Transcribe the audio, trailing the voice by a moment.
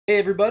Hey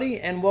everybody,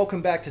 and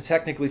welcome back to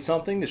Technically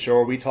Something, the show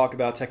where we talk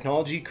about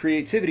technology,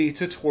 creativity,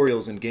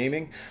 tutorials, and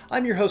gaming.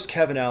 I'm your host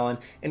Kevin Allen,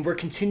 and we're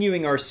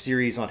continuing our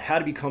series on how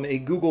to become a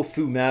Google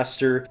Foo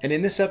master. And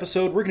in this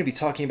episode, we're going to be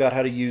talking about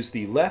how to use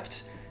the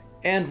left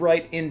and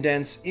right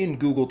indents in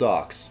Google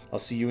Docs. I'll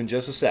see you in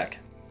just a sec.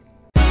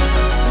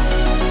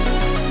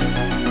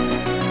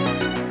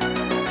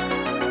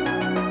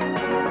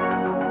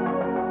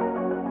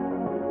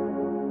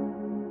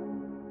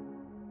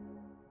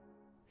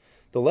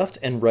 The left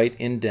and right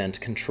indent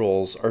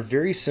controls are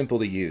very simple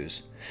to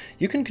use.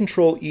 You can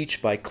control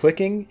each by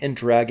clicking and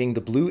dragging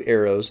the blue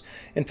arrows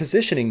and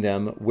positioning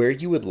them where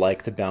you would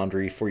like the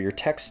boundary for your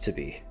text to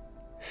be.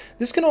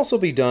 This can also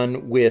be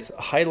done with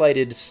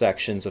highlighted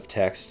sections of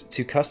text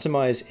to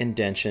customize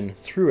indentation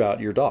throughout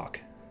your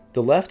doc.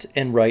 The left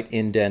and right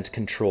indent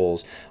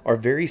controls are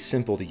very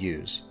simple to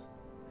use.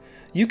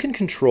 You can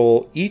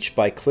control each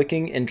by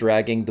clicking and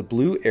dragging the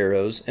blue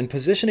arrows and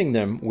positioning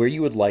them where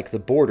you would like the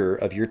border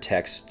of your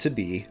text to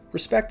be,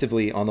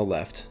 respectively on the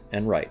left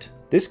and right.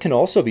 This can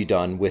also be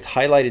done with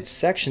highlighted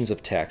sections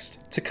of text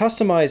to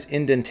customize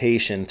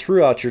indentation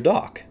throughout your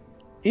doc.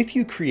 If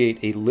you create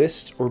a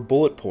list or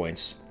bullet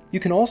points, you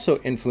can also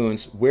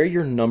influence where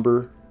your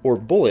number or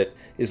bullet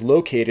is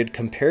located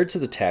compared to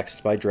the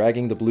text by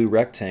dragging the blue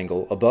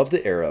rectangle above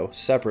the arrow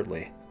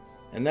separately.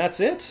 And that's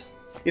it!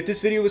 If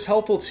this video was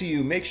helpful to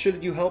you, make sure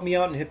that you help me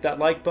out and hit that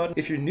like button.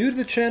 If you're new to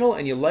the channel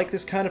and you like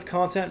this kind of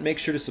content, make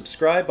sure to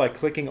subscribe by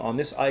clicking on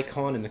this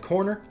icon in the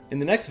corner. In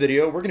the next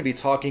video, we're going to be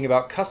talking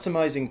about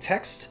customizing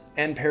text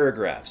and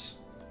paragraphs.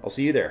 I'll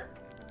see you there.